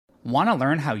Want to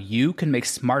learn how you can make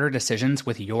smarter decisions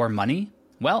with your money?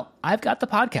 Well, I've got the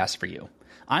podcast for you.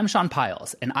 I'm Sean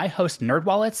Piles, and I host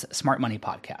NerdWallet's Smart Money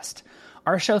Podcast.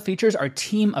 Our show features our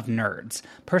team of nerds,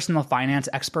 personal finance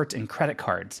experts in credit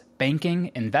cards,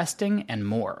 banking, investing, and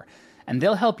more. And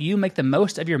they'll help you make the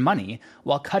most of your money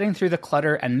while cutting through the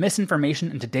clutter and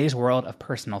misinformation in today's world of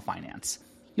personal finance.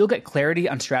 You'll get clarity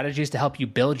on strategies to help you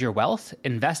build your wealth,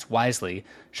 invest wisely,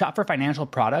 shop for financial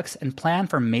products, and plan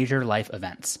for major life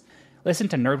events. Listen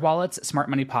to NerdWallet's Smart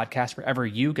Money Podcast wherever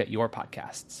you get your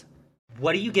podcasts.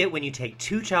 What do you get when you take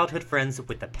two childhood friends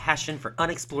with a passion for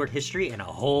unexplored history and a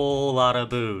whole lot of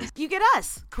booze? You get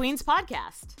us, Queen's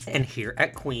Podcast. And here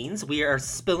at Queen's, we are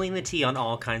spilling the tea on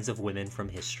all kinds of women from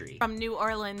history. From New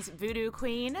Orleans voodoo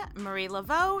queen, Marie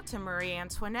Laveau, to Marie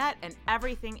Antoinette, and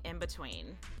everything in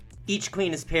between. Each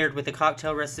queen is paired with a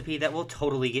cocktail recipe that will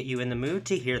totally get you in the mood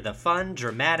to hear the fun,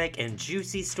 dramatic, and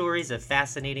juicy stories of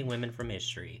fascinating women from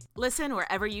history. Listen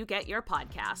wherever you get your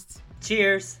podcasts.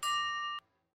 Cheers!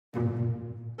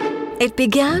 It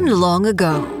began long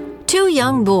ago. Two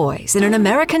young boys in an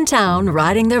American town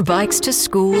riding their bikes to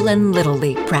school and Little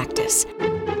League practice.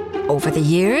 Over the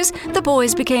years, the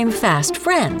boys became fast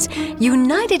friends,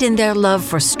 united in their love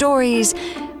for stories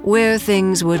where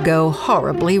things would go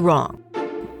horribly wrong.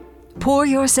 Pour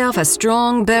yourself a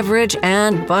strong beverage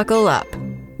and buckle up.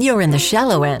 You're in the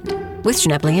shallow end with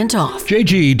Schnebley and Toff.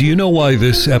 JG, do you know why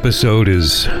this episode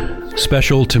is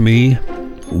special to me?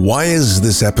 Why is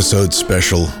this episode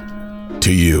special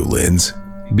to you, Linz?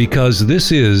 Because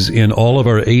this is, in all of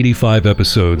our 85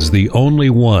 episodes, the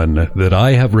only one that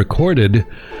I have recorded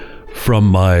from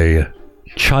my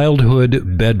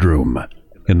childhood bedroom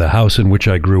in the house in which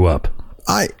I grew up.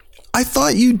 I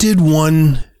thought you did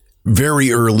one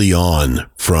very early on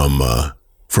from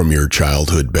your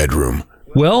childhood bedroom.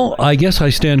 Well, I guess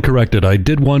I stand corrected. I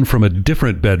did one from a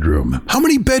different bedroom. How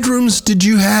many bedrooms did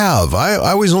you have?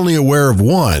 I was only aware of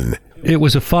one. It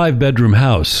was a 5-bedroom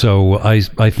house, so I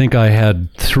think I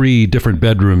had 3 different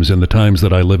bedrooms in the times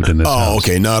that I lived in this house. Oh,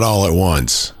 okay, not all at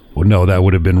once. Well, no, that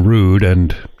would have been rude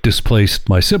and displaced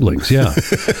my siblings, yeah.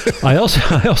 I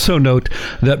also note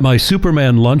that my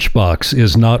Superman lunchbox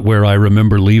is not where I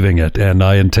remember leaving it, and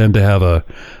I intend to have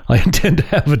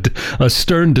a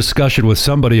stern discussion with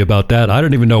somebody about that. I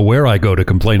don't even know where I go to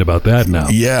complain about that now.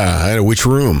 Yeah, which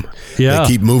room? Yeah. They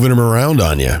keep moving them around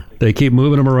on you. They keep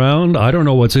moving them around. I don't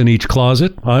know what's in each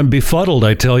closet. I'm befuddled,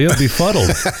 I tell you,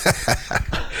 befuddled.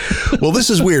 Well,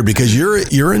 this is weird because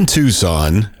you're in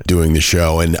Tucson doing the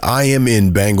show, and I am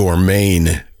in Bangor,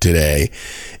 Maine today,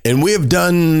 and we have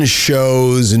done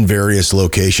shows in various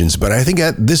locations, but I think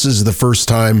this is the first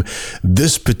time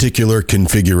this particular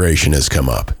configuration has come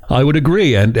up. I would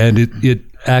agree, and it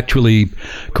actually,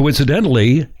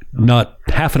 coincidentally, not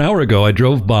half an hour ago, I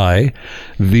drove by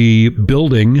the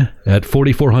building at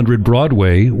 4400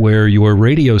 Broadway where your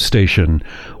radio station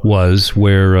was,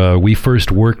 where we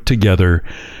first worked together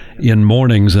in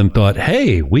mornings, and thought,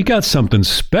 hey, we got something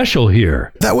special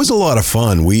here. That was a lot of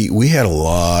fun. We had a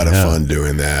lot of fun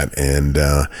doing that, and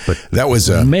that was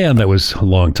man, that was a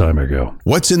long time ago.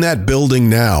 What's in that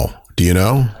building now? Do you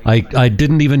know? I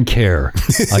didn't even care.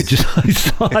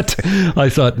 I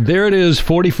thought there it is,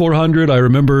 4400. I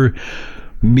remember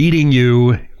meeting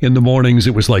you in the mornings.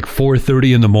 It was like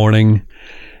 4:30 in the morning,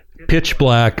 pitch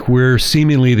black. We're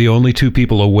seemingly the only 2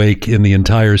 people awake in the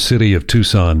entire city of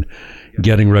Tucson,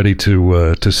 getting ready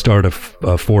to start a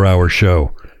 4-hour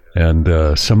show.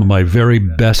 And some of my very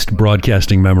best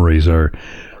broadcasting memories are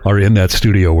in that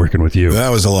studio working with you. That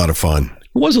was a lot of fun.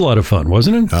 It was a lot of fun,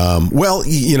 wasn't it? Well,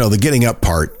 the getting up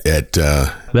part at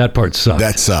that part sucked.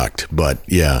 That sucked, but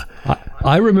yeah.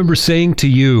 I remember saying to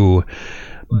you,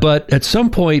 but at some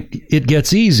point it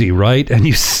gets easy, right? And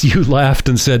you laughed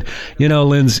and said,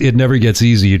 Linz, it never gets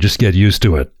easy. You just get used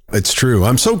to it. It's true.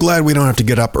 I'm so glad we don't have to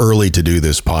get up early to do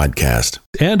this podcast.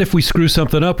 And if we screw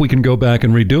something up, we can go back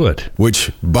and redo it. Which,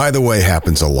 by the way,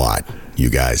 happens a lot, you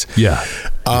guys. Yeah.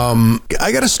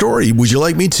 I got a story. Would you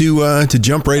like me to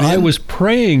jump right in? I was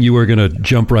praying you were going to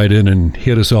jump right in and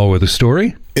hit us all with a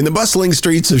story. In the bustling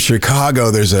streets of Chicago,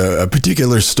 there's a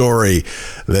particular story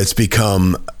that's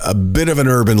become a bit of an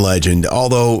urban legend,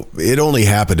 although it only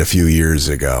happened a few years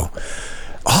ago.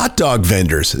 Hot dog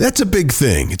vendors, that's a big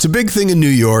thing. It's a big thing in New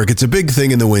York. It's a big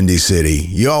thing in the Windy City.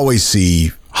 You always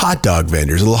see hot dog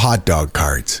vendors, little hot dog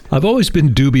carts. I've always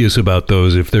been dubious about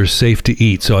those if they're safe to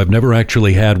eat, so I've never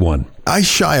actually had one. I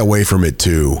shy away from it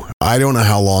too. I don't know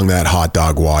how long that hot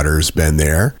dog water's been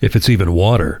there. If it's even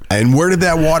water. And where did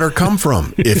that water come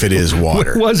from, if it is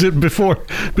water? Where was it before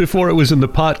it was in the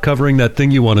pot covering that thing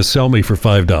you want to sell me for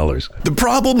 $5? The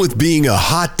problem with being a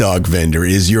hot dog vendor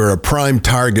is you're a prime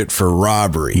target for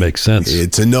robbery. Makes sense.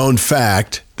 It's a known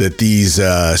fact that these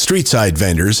street side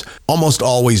vendors almost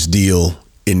always deal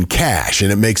in cash,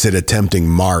 and it makes it a tempting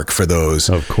mark for those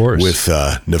of course with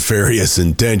nefarious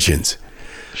intentions.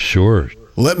 Sure.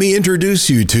 Let me introduce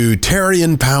you to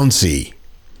Terrian Pouncey.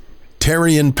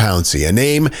 Terrian Pouncey, a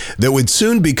name that would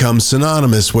soon become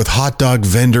synonymous with hot dog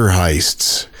vendor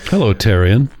heists. Hello,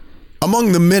 Terrian.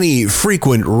 Among the many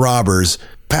frequent robbers,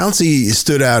 Pouncey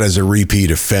stood out as a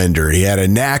repeat offender. He had a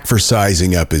knack for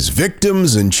sizing up his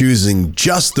victims and choosing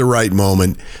just the right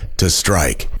moment to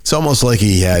strike. It's almost like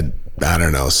he had, I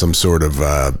don't know, some sort of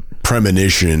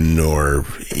premonition, or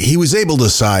he was able to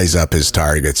size up his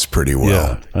targets pretty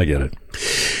well. Yeah, I get it.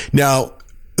 Now,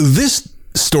 this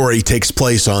story takes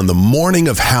place on the morning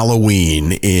of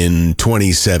Halloween in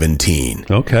 2017.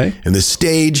 Okay. And the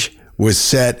stage was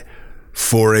set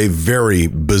for a very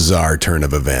bizarre turn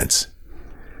of events.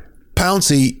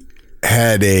 Pouncey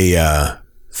had a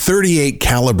 38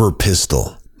 caliber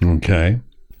pistol. Okay.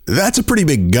 That's a pretty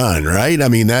big gun, right? I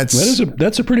mean, that's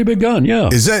a pretty big gun, yeah.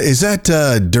 Is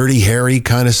that Dirty Harry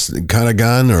kind of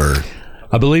gun, or?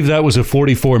 I believe that was a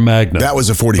 44 Magnum. That was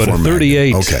a 44 but a Magnum.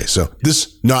 38. Okay, so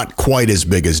this not quite as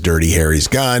big as Dirty Harry's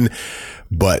gun,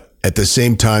 but at the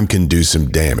same time can do some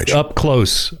damage. Up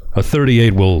close, a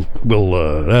 38 will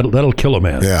that'll kill a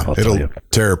man. Yeah, it'll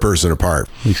tear a person apart.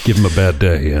 At least give him a bad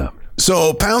day. Yeah.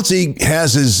 So Pouncey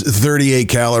has his 38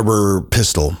 caliber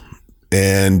pistol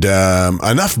and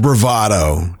enough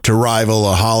bravado to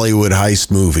rival a Hollywood heist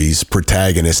movie's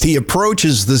protagonist. He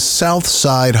approaches the South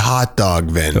Side hot dog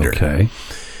vendor. Okay.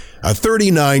 A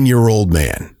 39-year-old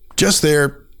man, just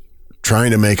there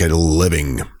trying to make a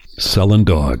living. Selling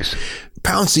dogs.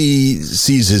 Pouncey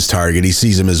sees his target. He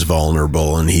sees him as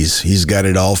vulnerable, and he's got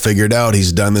it all figured out.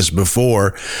 He's done this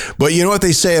before. But you know what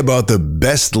they say about the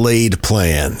best laid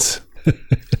plans?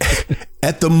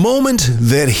 At the moment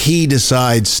that he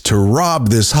decides to rob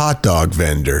this hot dog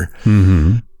vendor,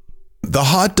 the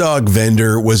hot dog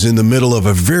vendor was in the middle of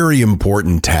a very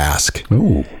important task.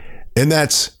 Ooh. And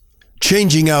that's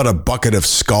changing out a bucket of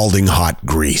scalding hot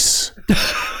grease.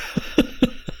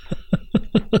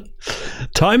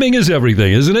 Timing is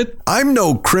everything, isn't it? I'm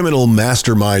no criminal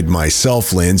mastermind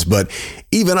myself, Linz, but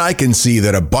even I can see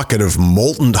that a bucket of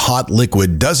molten hot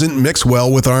liquid doesn't mix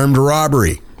well with armed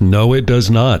robbery. No, it does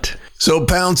not. So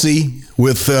Pouncey,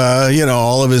 with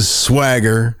all of his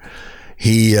swagger,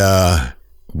 he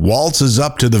waltzes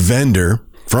up to the vendor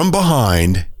from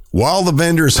behind while the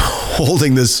vendor's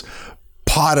holding this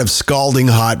pot of scalding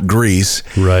hot grease.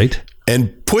 Right.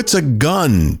 And puts a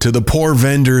gun to the poor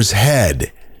vendor's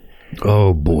head.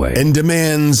 Oh, boy. And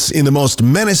demands, in the most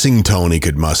menacing tone he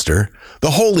could muster,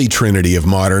 the holy trinity of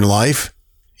modern life: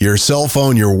 your cell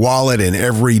phone, your wallet, and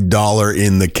every dollar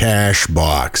in the cash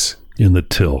box. In the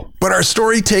till. But our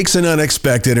story takes an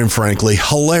unexpected and frankly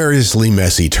hilariously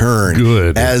messy turn.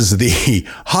 Good. As the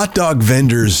hot dog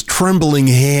vendor's trembling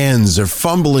hands are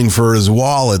fumbling for his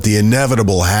wallet, the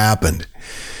inevitable happened.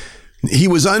 He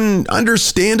was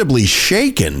understandably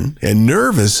shaken and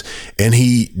nervous, and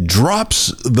he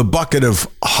drops the bucket of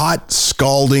hot,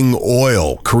 scalding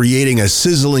oil, creating a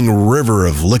sizzling river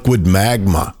of liquid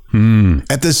magma.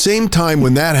 At the same time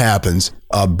when that happens,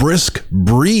 a brisk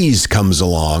breeze comes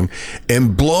along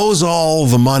and blows all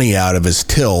the money out of his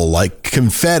till like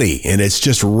confetti, and it's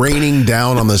just raining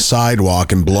down on the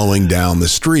sidewalk and blowing down the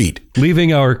street.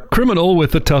 Leaving our criminal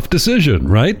with a tough decision,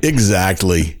 right?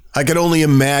 Exactly. I could only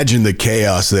imagine the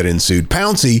chaos that ensued.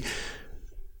 Pouncey,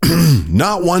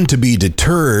 not one to be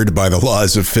deterred by the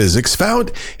laws of physics,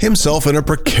 found himself in a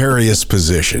precarious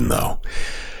position, though.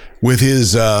 With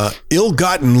his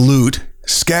ill-gotten loot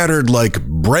scattered like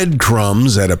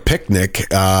breadcrumbs at a picnic,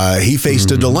 he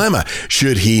faced a dilemma.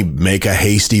 Should he make a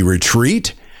hasty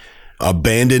retreat,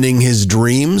 abandoning his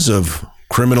dreams of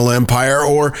criminal empire,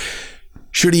 or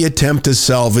should he attempt to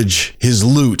salvage his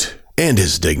loot and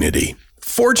his dignity?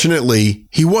 Fortunately,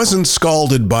 he wasn't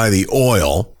scalded by the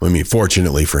oil. I mean,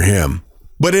 fortunately for him.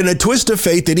 But in a twist of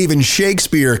fate that even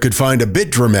Shakespeare could find a bit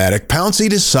dramatic, Pouncey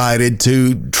decided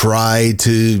to try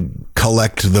to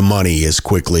collect the money as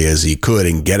quickly as he could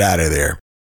and get out of there.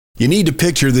 You need to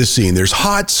picture this scene. There's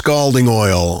hot, scalding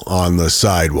oil on the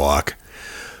sidewalk.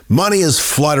 Money is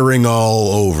fluttering all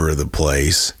over the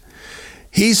place.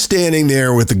 He's standing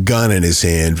there with the gun in his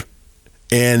hand,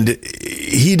 and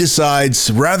he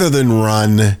decides, rather than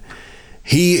run,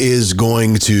 he is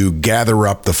going to gather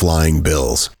up the flying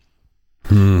bills.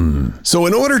 So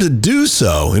in order to do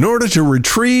so, in order to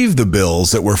retrieve the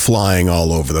bills that were flying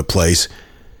all over the place,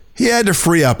 he had to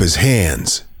free up his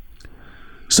hands.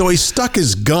 So he stuck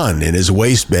his gun in his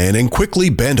waistband and quickly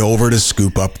bent over to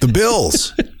scoop up the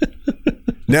bills.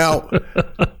 Now,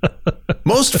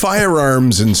 most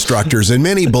firearms instructors and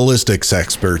many ballistics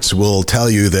experts will tell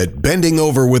you that bending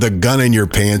over with a gun in your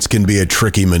pants can be a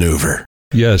tricky maneuver.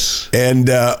 Yes. And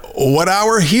what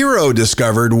our hero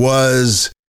discovered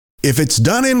was, if it's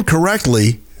done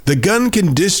incorrectly, the gun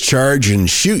can discharge and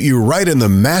shoot you right in the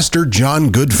Master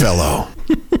John Goodfellow.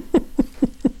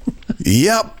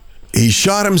 Yep, he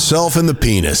shot himself in the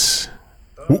penis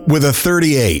with a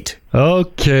 .38.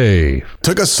 Okay.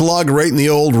 Took a slug right in the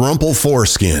old rumple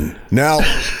foreskin. Now,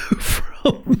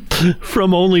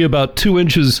 From only about 2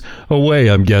 inches away,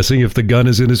 I'm guessing, if the gun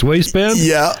is in his waistband.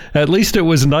 yeah. At least it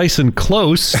was nice and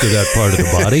close to that part of the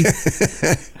body.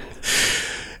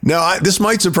 Now, this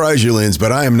might surprise you, Linz,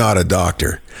 but I am not a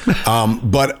doctor.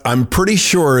 But I'm pretty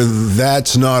sure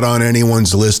that's not on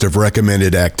anyone's list of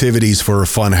recommended activities for a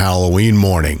fun Halloween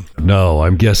morning. No,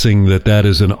 I'm guessing that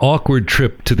is an awkward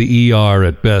trip to the ER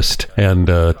at best and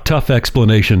a tough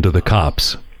explanation to the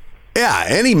cops. Yeah,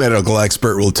 any medical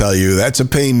expert will tell you that's a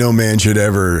pain no man should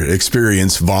ever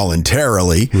experience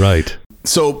voluntarily. Right.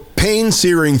 So pain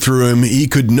searing through him, he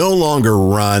could no longer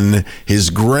run. His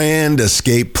grand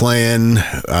escape plan,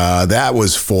 that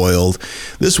was foiled.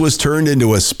 This was turned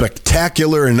into a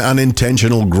spectacular and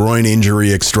unintentional groin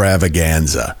injury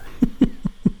extravaganza.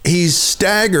 He's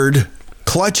staggered,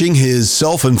 clutching his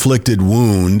self-inflicted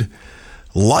wound,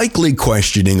 likely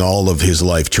questioning all of his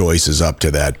life choices up to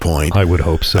that point. I would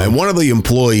hope so. And one of the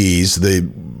employees, the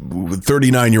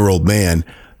 39-year-old man,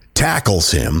 tackles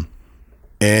him.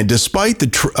 And despite the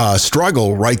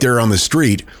struggle right there on the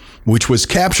street, which was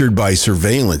captured by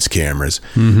surveillance cameras,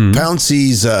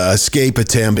 Pouncey's escape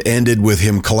attempt ended with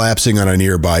him collapsing on a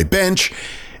nearby bench.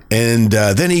 And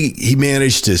then he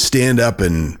managed to stand up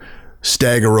and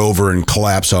stagger over and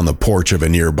collapse on the porch of a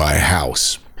nearby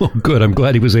house. Well, good. I'm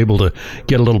glad he was able to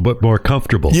get a little bit more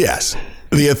comfortable. Yes.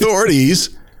 The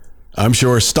authorities, I'm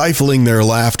sure stifling their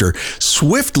laughter,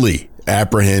 swiftly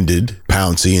apprehended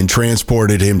Pouncey and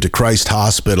transported him to Christ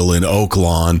Hospital in Oak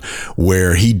Lawn,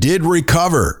 where he did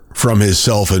recover from his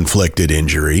self-inflicted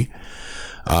injury.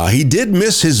 He did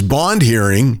miss his bond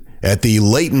hearing at the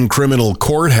Layton Criminal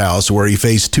Courthouse, where he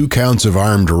faced 2 counts of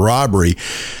armed robbery.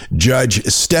 Judge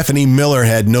Stephanie Miller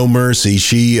had no mercy.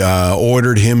 She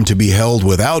ordered him to be held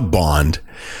without bond.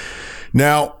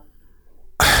 Now,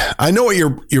 I know what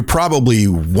you're probably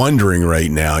wondering right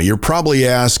now. You're probably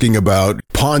asking about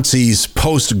Pouncey's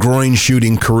post-groin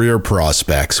shooting career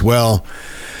prospects. Well,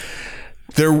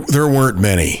 there weren't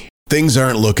many. Things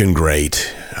aren't looking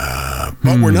great.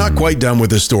 But we're not quite done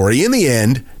with the story. In the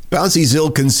end, Pouncey's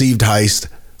ill-conceived heist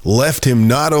left him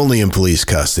not only in police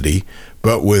custody,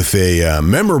 but with a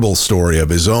memorable story of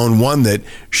his own, one that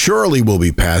surely will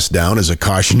be passed down as a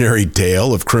cautionary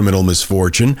tale of criminal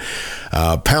misfortune.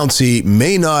 Pouncey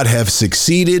may not have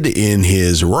succeeded in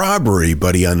his robbery,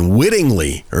 but he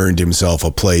unwittingly earned himself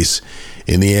a place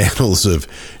in the annals of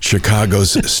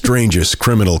Chicago's strangest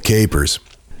criminal capers.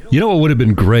 You know what would have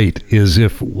been great is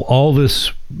if while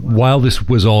this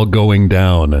was all going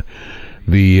down,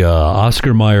 the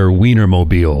Oscar Mayer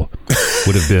Wienermobile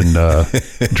would have been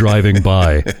driving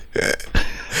by.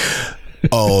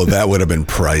 Oh, that would have been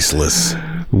priceless.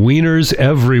 Wieners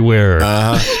everywhere.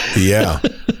 Yeah,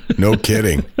 no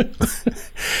kidding.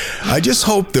 I just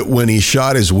hope that when he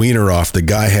shot his wiener off, the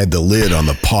guy had the lid on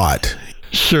the pot.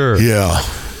 Sure. Yeah.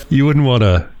 You wouldn't want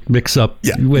to mix up.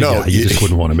 Yeah, you just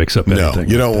wouldn't want to mix up anything.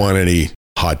 No, you don't want any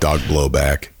hot dog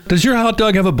blowback. Does your hot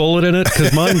dog have a bullet in it?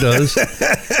 Because mine does.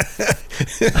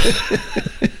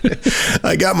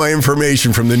 I got my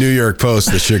information from the New York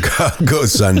Post, the Chicago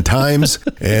Sun-Times,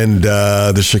 and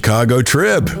the Chicago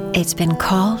Trib. It's been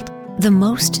called the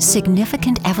most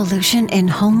significant evolution in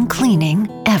home cleaning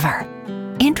ever.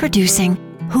 Introducing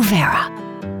Hoovera,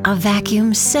 a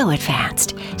vacuum so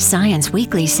advanced, Science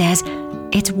Weekly says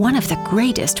it's one of the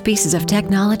greatest pieces of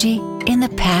technology in the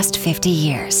past 50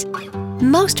 years.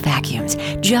 Most vacuums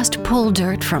just pull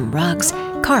dirt from rugs,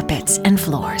 carpets, and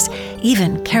floors,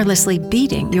 even carelessly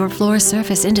beating your floor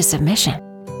surface into submission.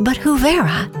 But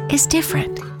Hoovera is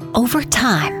different. Over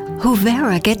time,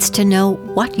 Hoovera gets to know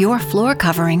what your floor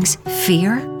coverings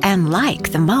fear and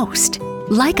like the most.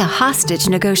 Like a hostage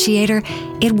negotiator,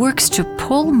 it works to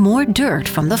pull more dirt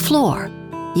from the floor,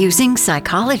 using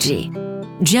psychology,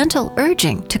 gentle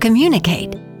urging to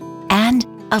communicate, and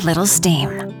a little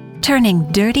steam, turning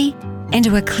dirty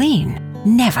into a clean,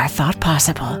 never thought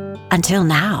possible. Until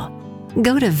now.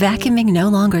 Go to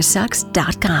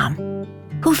vacuumingnolongersucks.com.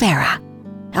 Hoovera,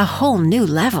 a whole new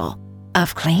level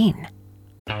of clean.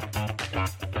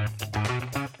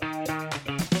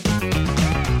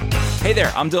 Hey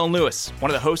there, I'm Dylan Lewis,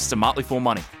 one of the hosts of Motley Fool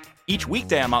Money. Each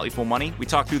weekday on Motley Fool Money, we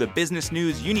talk through the business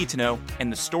news you need to know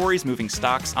and the stories moving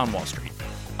stocks on Wall Street.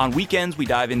 On weekends, we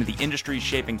dive into the industries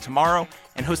shaping tomorrow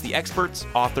and host the experts,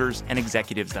 authors, and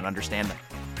executives that understand them.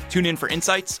 Tune in for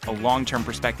insights, a long-term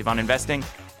perspective on investing,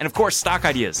 and of course, stock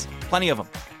ideas. Plenty of them.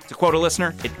 To quote a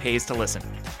listener, it pays to listen.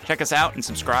 Check us out and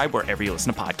subscribe wherever you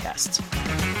listen to podcasts.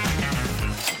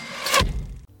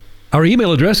 Our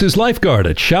email address is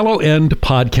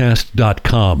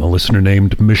lifeguard@shallowendpodcast.com. A listener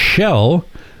named Michelle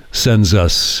sends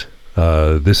us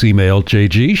this email,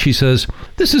 JG. She says,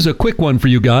 "This is a quick one for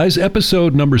you guys.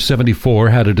 Episode number 74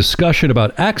 had a discussion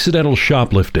about accidental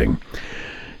shoplifting.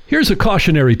 Here's a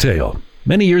cautionary tale.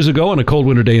 Many years ago, on a cold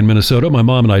winter day in Minnesota, my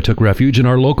mom and I took refuge in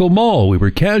our local mall. We were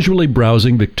casually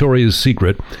browsing Victoria's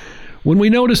Secret when we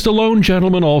noticed a lone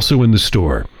gentleman also in the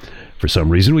store. For some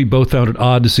reason, we both found it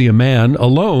odd to see a man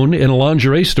alone in a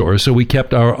lingerie store, so we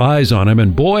kept our eyes on him,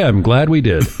 and boy, I'm glad we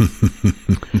did.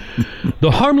 The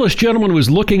harmless gentleman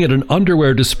was looking at an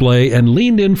underwear display and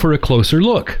leaned in for a closer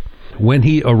look. When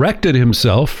he erected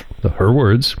himself, her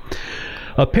words,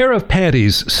 a pair of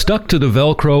panties stuck to the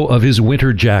Velcro of his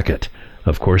winter jacket.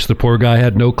 Of course, the poor guy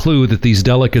had no clue that these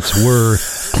delicates were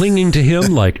clinging to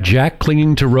him like Jack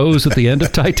clinging to Rose at the end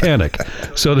of Titanic.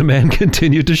 So the man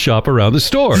continued to shop around the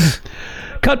store.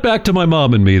 Cut back to my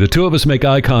mom and me. The two of us make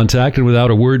eye contact, and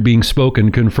without a word being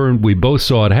spoken, confirmed we both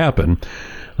saw it happen.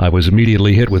 I was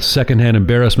immediately hit with secondhand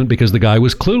embarrassment because the guy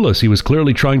was clueless. He was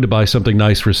clearly trying to buy something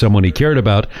nice for someone he cared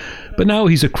about, but now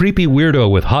he's a creepy weirdo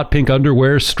with hot pink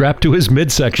underwear strapped to his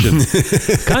midsection.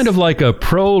 Kind of like a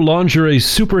pro lingerie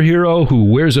superhero who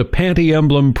wears a panty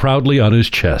emblem proudly on his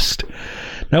chest.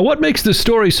 Now, what makes this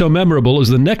story so memorable is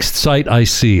the next sight I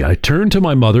see. I turn to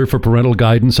my mother for parental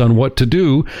guidance on what to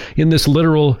do in this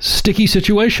literal sticky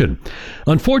situation.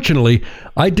 Unfortunately,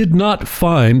 I did not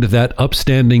find that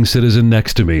upstanding citizen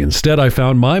next to me. Instead, I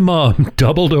found my mom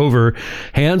doubled over,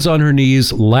 hands on her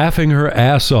knees, laughing her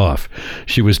ass off.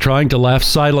 She was trying to laugh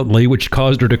silently, which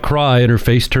caused her to cry, and her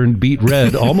face turned beet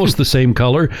red, almost the same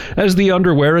color as the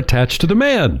underwear attached to the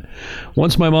man.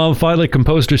 Once my mom finally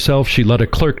composed herself, she let a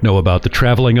clerk know about the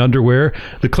traveling underwear.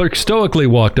 The clerk stoically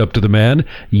walked up to the man,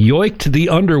 yoinked the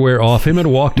underwear off him,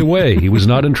 and walked away. He was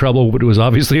not in trouble, but was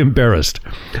obviously embarrassed.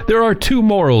 There are two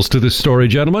morals to this story,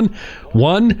 gentlemen.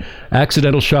 One,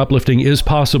 accidental shoplifting is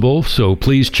possible, so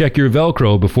please check your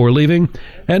Velcro before leaving.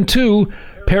 And two,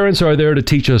 parents are there to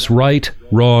teach us right,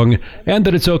 wrong, and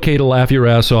that it's okay to laugh your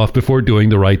ass off before doing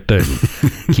the right thing.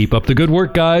 Keep up the good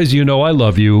work, guys. You know I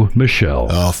love you, Michelle.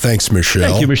 Oh, thanks, Michelle.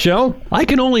 Thank you, Michelle. I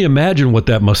can only imagine what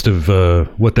that must have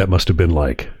been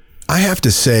like. I have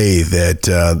to say that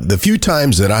the few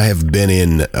times that I have been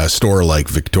in a store like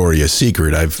Victoria's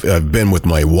Secret, I've been with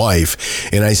my wife,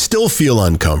 and I still feel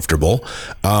uncomfortable.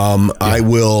 I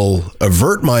will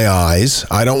avert my eyes.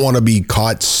 I don't want to be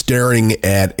caught staring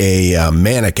at a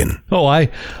mannequin. Oh, I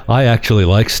actually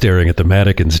like staring at the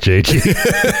mannequins, JG.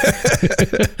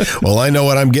 Well, I know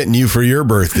what I'm getting you for your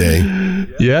birthday.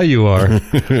 Yeah, you are.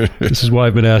 This is why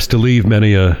I've been asked to leave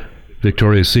many a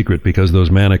Victoria's Secret, because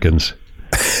those mannequins.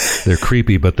 They're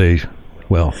creepy, but less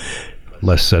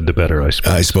said the better, I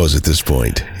suppose. I suppose at this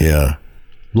point, yeah.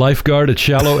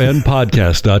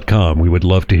 Lifeguard@shallowendpodcast.com. We would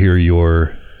love to hear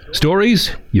your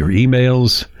stories, your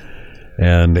emails,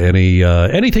 and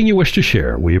anything you wish to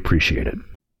share. We appreciate it.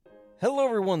 Hello,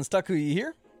 everyone. Stakuyi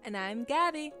here. And I'm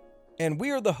Gabby. And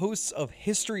we are the hosts of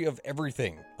History of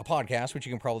Everything, a podcast which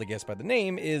you can probably guess by the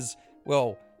name is,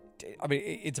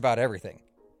 it's about everything.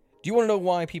 Do you want to know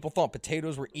why people thought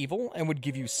potatoes were evil and would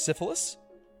give you syphilis?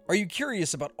 Are you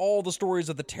curious about all the stories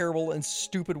of the terrible and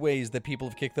stupid ways that people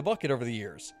have kicked the bucket over the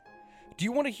years? Do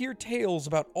you want to hear tales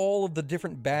about all of the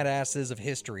different badasses of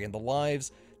history and the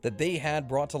lives that they had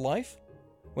brought to life?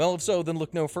 Well, if so, then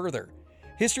look no further.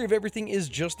 History of Everything is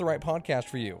just the right podcast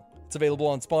for you. It's available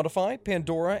on Spotify,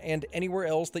 Pandora, and anywhere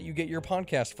else that you get your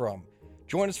podcast from.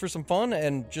 Join us for some fun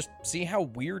and just see how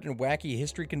weird and wacky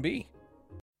history can be.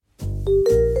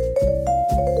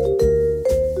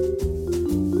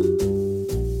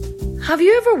 Have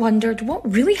you ever wondered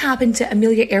what really happened to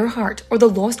Amelia Earhart or the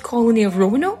lost colony of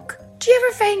Roanoke? Do you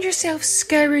ever find yourself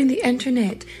scouring the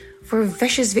internet for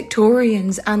vicious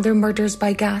Victorians and their murders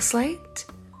by gaslight?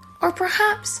 Or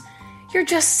perhaps you're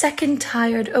just sick and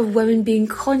tired of women being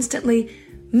constantly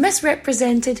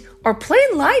misrepresented or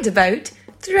plain lied about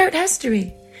throughout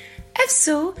history? If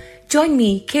so, join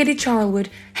me, Katie Charlwood,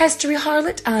 history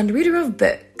harlot and reader of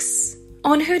books,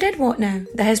 on Who Did What Now,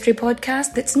 the history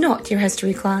podcast that's not your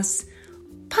history class.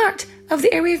 Part of the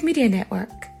Airwave Media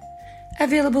Network.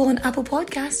 Available on Apple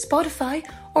Podcasts, Spotify,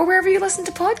 or wherever you listen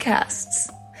to podcasts.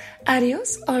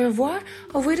 Adios, au revoir,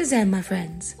 auf Wiedersehen, my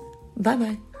friends.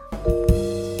 Bye-bye.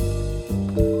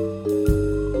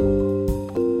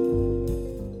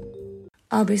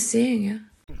 I'll be seeing you.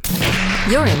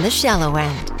 You're in the shallow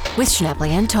end with Schneply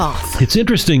and Toth. It's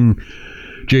interesting,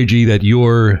 JG, that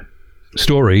your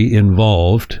story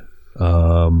involved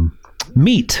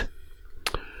meat,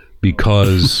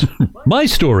 because my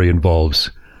story involves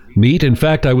meat. In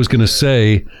fact, I was going to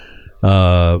say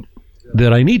that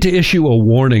I need to issue a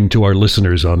warning to our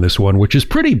listeners on this one, which is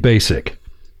pretty basic.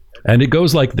 And it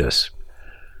goes like this.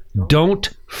 Don't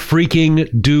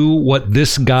freaking do what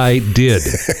this guy did.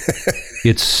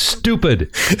 It's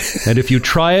stupid. And if you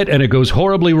try it and it goes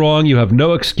horribly wrong, you have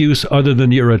no excuse other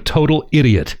than you're a total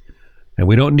idiot. And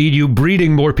we don't need you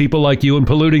breeding more people like you and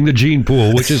polluting the gene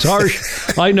pool, which is harsh.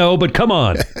 I know, but come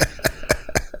on.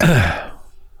 I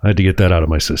had to get that out of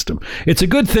my system. It's a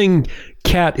good thing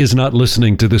Kat is not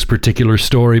listening to this particular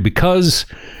story because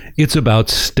it's about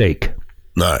steak.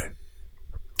 No.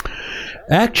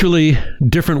 Actually,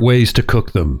 different ways to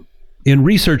cook them. In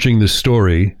researching this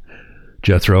story,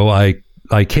 Jethro, I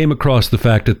came across the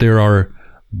fact that there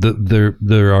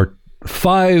are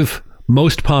 5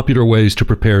 most popular ways to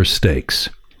prepare steaks.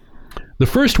 The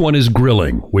first one is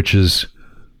grilling, which is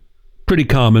pretty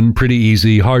common, pretty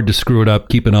easy, hard to screw it up,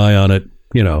 keep an eye on it.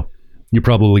 You know, you're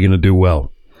probably going to do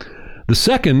well. The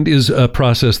second is a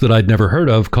process that I'd never heard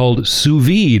of called sous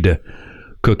vide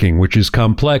cooking, which is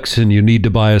complex, and you need to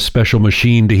buy a special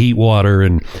machine to heat water,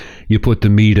 and you put the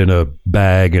meat in a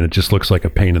bag, and it just looks like a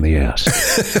pain in the ass.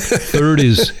 Third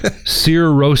is sear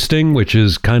roasting, which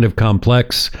is kind of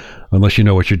complex, unless you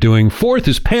know what you're doing. Fourth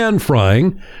is pan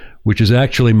frying, which is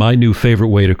actually my new favorite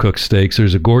way to cook steaks.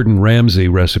 There's a Gordon Ramsay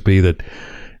recipe that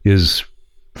is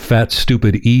fat,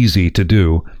 stupid, easy to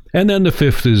do. And then the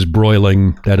fifth is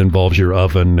broiling. That involves your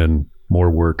oven and more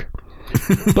work.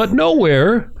 But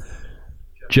nowhere,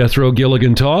 Jethro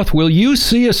Gilligan Toth, will you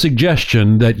see a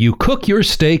suggestion that you cook your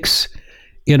steaks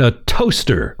in a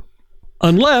toaster,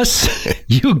 unless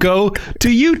you go to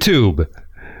YouTube.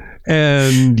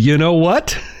 And you know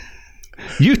what?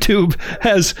 YouTube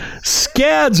has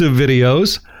scads of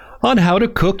videos on how to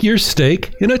cook your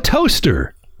steak in a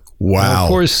toaster. Wow. And of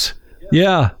course,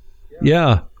 yeah.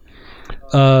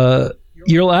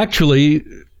 You'll actually,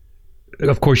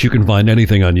 of course, you can find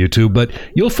anything on YouTube, but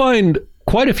you'll find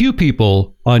quite a few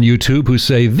people on YouTube who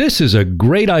say this is a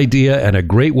great idea and a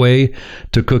great way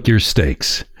to cook your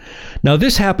steaks. Now,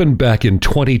 this happened back in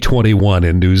 2021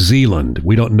 in New Zealand.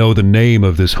 We don't know the name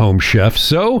of this home chef,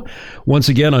 so once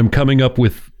again, I'm coming up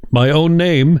with my own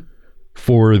name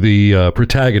for the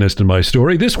protagonist in my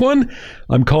story. This one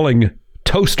I'm calling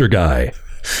Toaster Guy.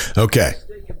 Okay.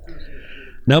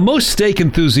 Now, most steak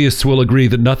enthusiasts will agree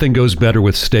that nothing goes better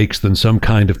with steaks than some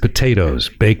kind of potatoes.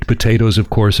 Baked potatoes,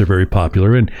 of course, are very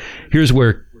popular. And here's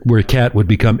where Kat would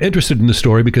become interested in the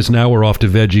story, because now we're off to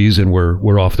veggies and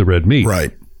we're off the red meat.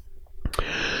 Right.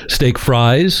 Steak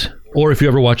fries, or if you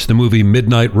ever watched the movie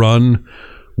Midnight Run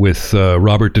with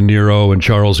Robert De Niro and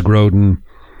Charles Grodin,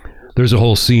 there's a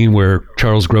whole scene where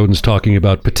Charles Grodin's talking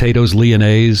about potatoes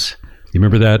lyonnaise. You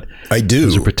remember that? I do.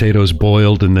 Those are potatoes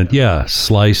boiled and then,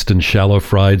 sliced and shallow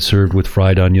fried, served with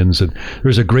fried onions. And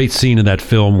there's a great scene in that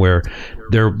film where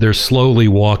they're slowly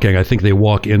walking. I think they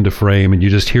walk into frame, and you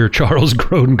just hear Charles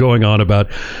Grodin going on about,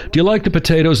 do you like the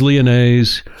potatoes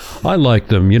lyonnaise? I like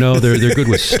them. You know, they're good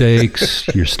with steaks,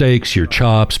 your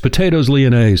chops, potatoes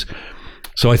lyonnaise.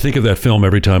 So I think of that film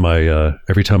every time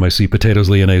I see potatoes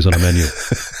lyonnaise on a menu.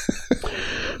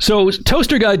 So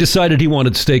Toaster Guy decided he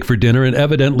wanted steak for dinner, and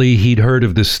evidently he'd heard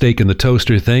of this steak in the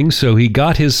toaster thing, so he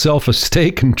got himself a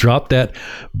steak and dropped that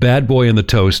bad boy in the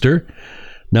toaster.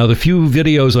 Now, the few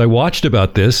videos I watched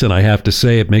about this, and I have to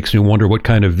say it makes me wonder what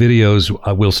kind of videos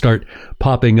will start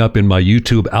popping up in my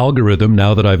YouTube algorithm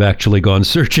now that I've actually gone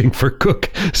searching for cook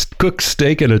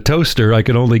steak in a toaster. I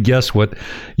can only guess what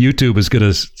YouTube is going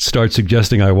to start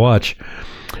suggesting I watch.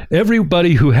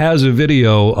 Everybody who has a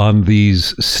video on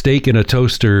these steak in a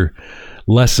toaster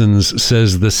lessons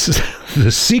says the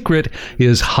secret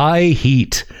is high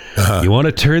heat. Uh-huh. You want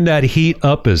to turn that heat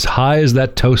up as high as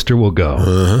that toaster will go.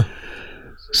 Uh-huh.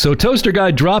 So Toaster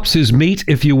Guy drops his meat,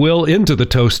 if you will, into the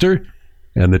toaster,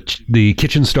 and the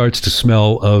kitchen starts to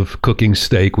smell of cooking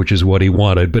steak, which is what he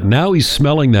wanted. But now he's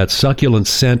smelling that succulent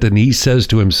scent, and he says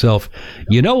to himself,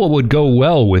 you know what would go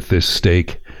well with this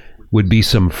steak would be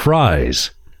some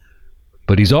fries.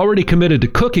 But he's already committed to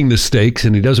cooking the steaks,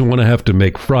 and he doesn't want to have to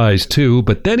make fries too.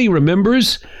 But then he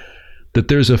remembers that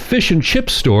there's a fish and chip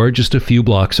store just a few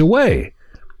blocks away.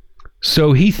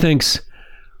 So he thinks,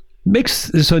 makes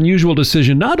this unusual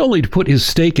decision not only to put his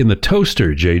steak in the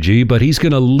toaster, JG, but he's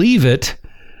going to leave it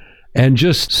and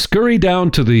just scurry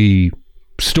down to the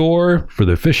store for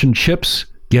the fish and chips,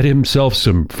 get himself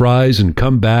some fries and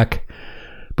come back.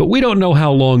 But we don't know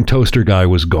how long Toaster Guy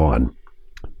was gone.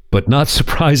 But not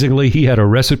surprisingly, he had a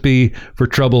recipe for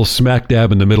trouble smack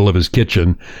dab in the middle of his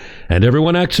kitchen. And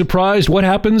everyone acts surprised. What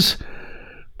happens,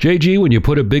 JG, when you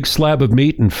put a big slab of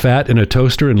meat and fat in a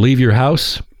toaster and leave your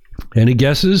house? Any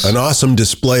guesses? An awesome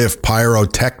display of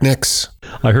pyrotechnics.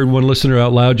 I heard one listener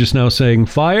out loud just now saying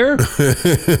fire.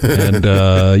 And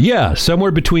yeah,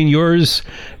 somewhere between yours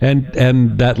and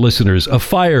that listener's, a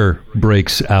fire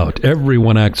breaks out.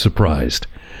 Everyone acts surprised,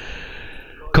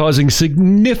 causing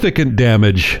significant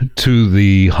damage to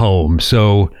the home.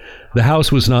 So the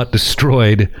house was not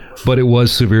destroyed, but it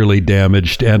was severely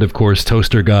damaged. And of course,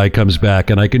 Toaster Guy comes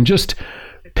back, and I can just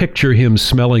picture him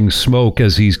smelling smoke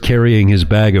as he's carrying his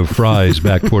bag of fries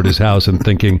back toward his house and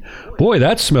thinking, boy,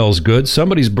 that smells good.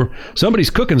 Somebody's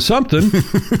cooking something.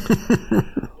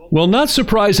 Well, not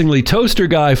surprisingly, Toaster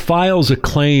Guy files a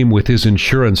claim with his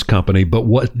insurance company. But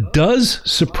what does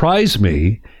surprise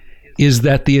me is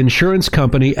that the insurance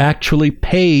company actually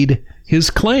paid his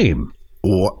claim.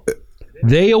 What?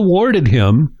 They awarded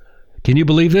him, can you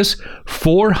believe this?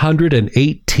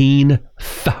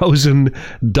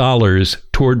 $418,000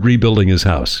 toward rebuilding his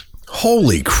house.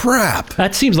 Holy crap.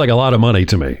 That seems like a lot of money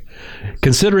to me,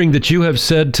 considering that you have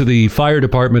said to the fire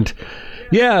department,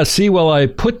 yeah, see, well, I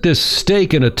put this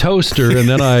steak in a toaster and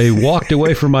then I walked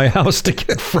away from my house to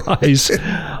get fries.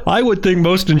 I would think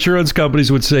most insurance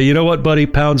companies would say, you know what, buddy,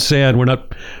 pound sand. We're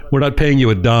not paying you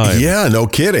a dime. Yeah, no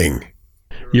kidding.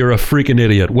 You're a freaking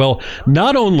idiot. Well,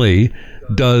 not only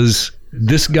does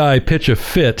this guy pitch a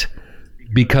fit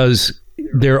because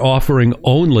they're offering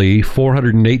only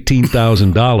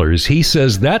 $418,000, he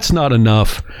says that's not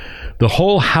enough. The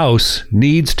whole house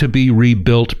needs to be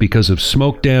rebuilt because of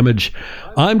smoke damage.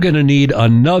 I'm going to need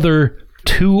another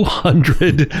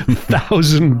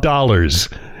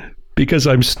 $200,000 because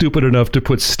I'm stupid enough to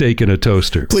put steak in a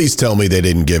toaster. Please tell me they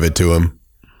didn't give it to him.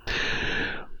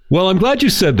 Well, I'm glad you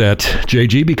said that,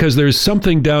 JG, because there's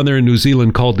something down there in New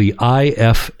Zealand called the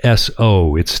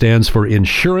IFSO. It stands for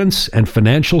Insurance and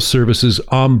Financial Services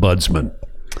Ombudsman.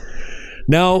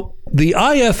 Now, the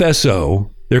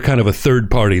IFSO, they're kind of a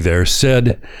third party there,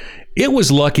 said it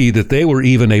was lucky that they were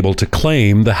even able to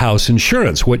claim the house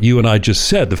insurance. What you and I just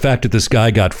said, the fact that this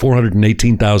guy got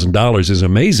 $418,000 is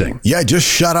amazing. Yeah, just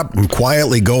shut up and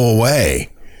quietly go away.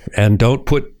 And don't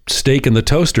put steak in the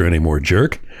toaster anymore,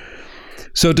 jerk.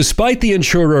 So despite the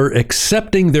insurer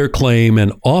accepting their claim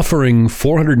and offering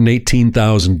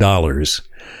 $418,000,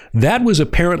 that was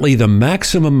apparently the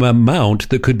maximum amount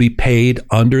that could be paid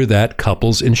under that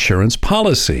couple's insurance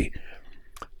policy.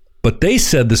 But they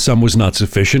said the sum was not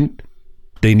sufficient.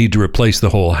 They need to replace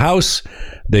the whole house.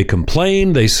 They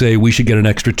complain. They say we should get an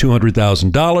extra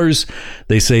 $200,000.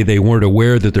 They say they weren't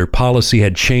aware that their policy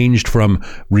had changed from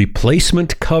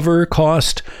replacement cover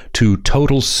cost to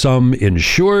total sum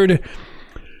insured.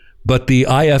 But the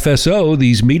IFSO,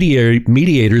 these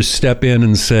mediators step in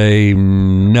and say,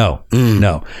 no.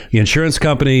 The insurance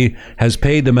company has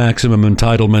paid the maximum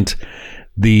entitlement.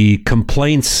 The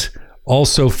complaints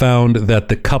also found that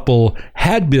the couple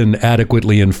had been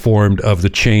adequately informed of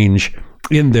the change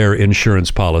in their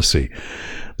insurance policy.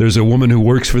 There's a woman who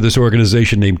works for this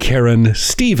organization named Karen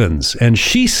Stevens, and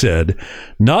she said,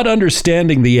 not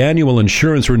understanding the annual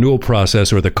insurance renewal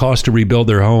process or the cost to rebuild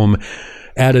their home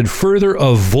added further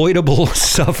avoidable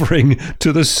suffering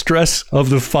to the stress of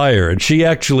the fire. And she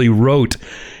actually wrote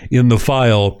in the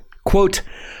file, quote,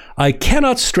 I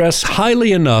cannot stress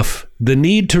highly enough the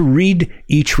need to read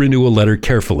each renewal letter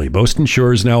carefully. Most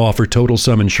insurers now offer total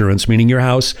sum insurance, meaning your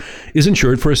house is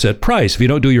insured for a set price. If you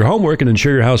don't do your homework and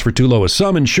insure your house for too low a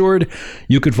sum insured,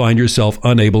 you could find yourself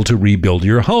unable to rebuild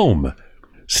your home.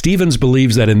 Stevens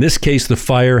believes that in this case, the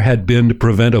fire had been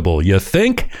preventable. You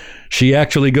think? She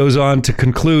actually goes on to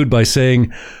conclude by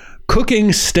saying,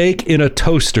 cooking steak in a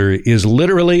toaster is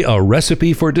literally a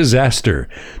recipe for disaster.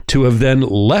 To have then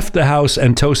left the house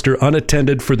and toaster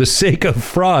unattended for the sake of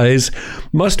fries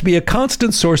must be a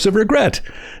constant source of regret.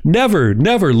 Never,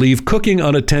 never leave cooking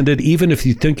unattended, even if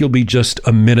you think you'll be just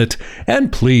a minute.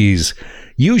 And please,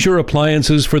 use your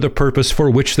appliances for the purpose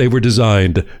for which they were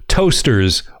designed.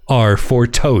 Toasters are for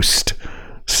toast.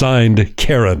 Signed,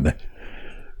 Karen.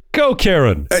 Go,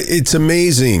 Karen. It's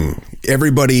amazing.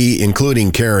 Everybody,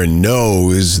 including Karen,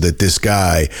 knows that this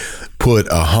guy put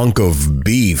a hunk of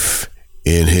beef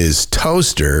in his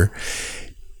toaster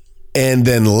and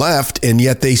then left, and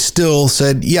yet they still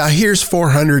said, yeah, here's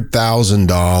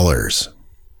 $400,000.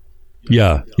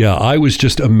 Yeah. I was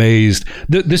just amazed.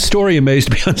 This story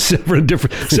amazed me on several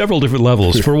different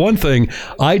levels. For one thing,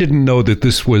 I didn't know that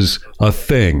this was a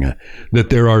thing. That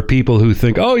there are people who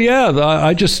think, "Oh yeah,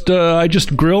 I just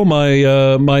grill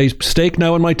my steak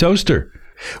now in my toaster."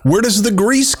 Where does the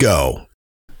grease go?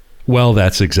 Well,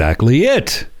 that's exactly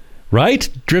it. Right?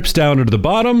 Drips down into the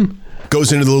bottom.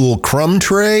 Goes into the little crumb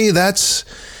tray. That's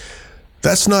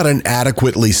not an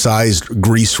adequately sized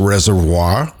grease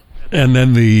reservoir. And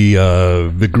then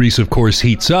the grease, of course,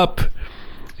 heats up.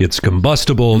 It's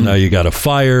combustible. Now you got a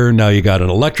fire. Now you got an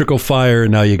electrical fire.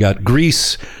 Now you got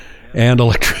grease and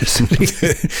electricity.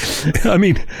 I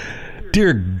mean,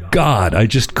 dear God, I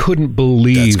just couldn't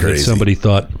believe that somebody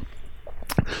thought.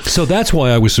 So that's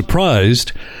why I was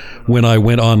surprised when I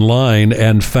went online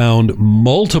and found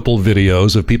multiple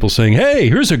videos of people saying, "Hey,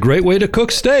 here's a great way to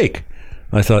cook steak."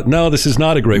 I thought, no, this is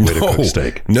not a great way to cook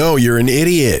steak. No, you're an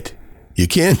idiot. You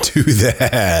can't do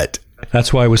that.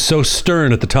 That's why I was so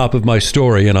stern at the top of my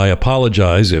story, and I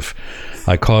apologize if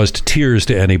I caused tears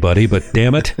to anybody, but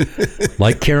damn it,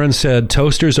 like Karen said,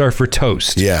 toasters are for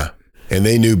toast. Yeah, and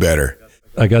they knew better.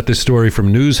 I got this story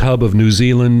from News Hub of New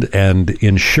Zealand and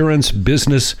Insurance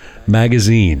Business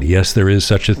Magazine. Yes, there is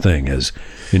such a thing as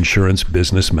Insurance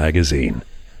Business Magazine.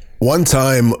 One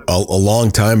time, a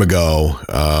long time ago,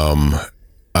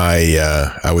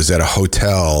 I was at a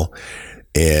hotel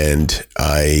and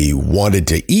I wanted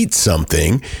to eat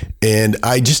something, and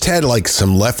I just had like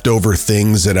some leftover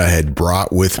things that I had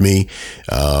brought with me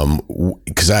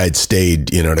because I had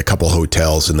stayed, at a couple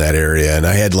hotels in that area, and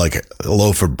I had like a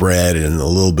loaf of bread and a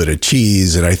little bit of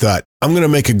cheese, and I thought, I'm going to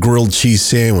make a grilled cheese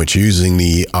sandwich using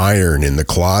the iron in the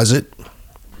closet.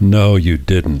 No, you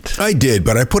didn't. I did,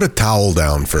 but I put a towel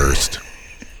down first.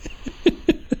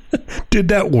 Did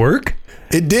that work?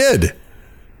 It did.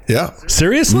 Yeah.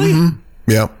 Seriously? Mm-hmm.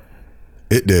 Yeah,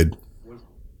 it did.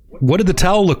 What did the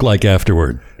towel look like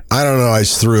afterward? I don't know. I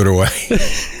just threw it away.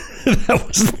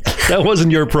 That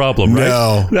wasn't your problem, right?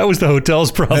 No. That was the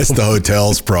hotel's problem. That's the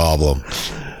hotel's problem.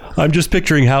 I'm just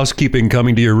picturing housekeeping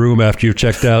coming to your room after you've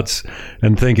checked out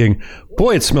and thinking,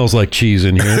 boy, it smells like cheese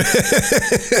in here.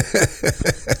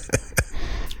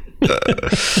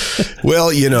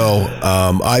 Well,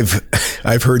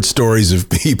 I've heard stories of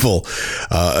people.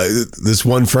 This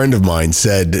one friend of mine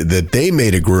said that they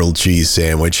made a grilled cheese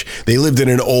sandwich. They lived in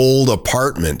an old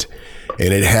apartment,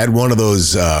 and it had one of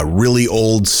those really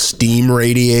old steam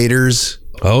radiators.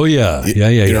 Oh, yeah. Yeah.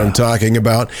 You know what I'm talking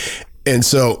about? And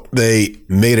so they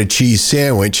made a cheese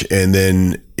sandwich and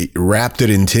then wrapped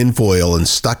it in tinfoil and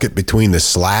stuck it between the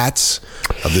slats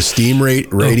of the steam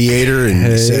radiator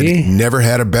and said, never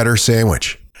had a better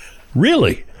sandwich.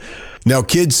 Really? Now,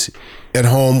 kids at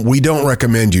home, we don't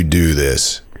recommend you do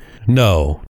this.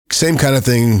 No. Same kind of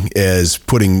thing as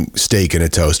putting steak in a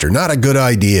toaster. Not a good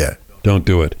idea. Don't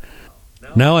do it.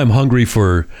 Now I'm hungry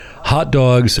for hot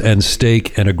dogs and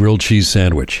steak and a grilled cheese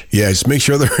sandwich. Yeah, just make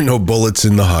sure there are no bullets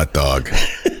in the hot dog.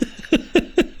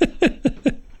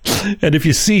 And if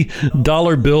you see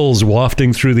dollar bills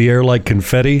wafting through the air like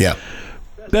confetti,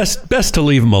 best to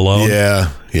leave them alone. Yeah.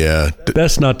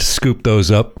 Best not to scoop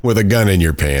those up. With a gun in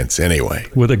your pants, anyway.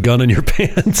 With a gun in your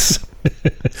pants.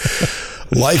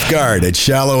 Lifeguard at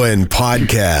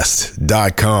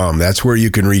shallowendpodcast.com. That's where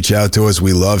you can reach out to us.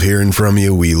 We love hearing from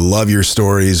you. We love your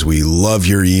stories. We love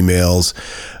your emails.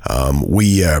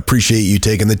 We appreciate you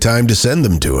taking the time to send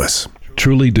them to us.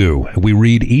 Truly do. We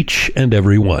read each and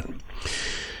every one.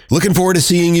 Looking forward to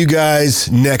seeing you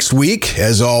guys next week.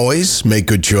 As always, make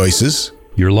good choices.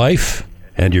 Your life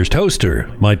and your toaster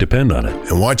might depend on it.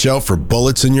 And watch out for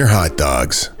bullets in your hot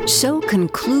dogs. So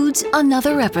concludes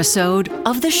another episode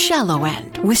of The Shallow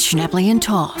End with Schnebley and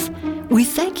Toff. We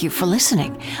thank you for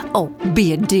listening. Oh,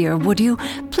 be a dear, would you?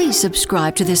 Please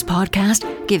subscribe to this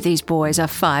podcast, give these boys a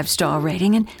 5-star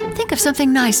rating, and think of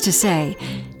something nice to say,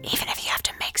 even if you have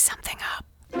to make something up.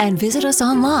 And visit us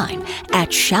online at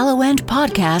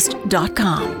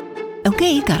shallowendpodcast.com.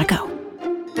 Okay, gotta go.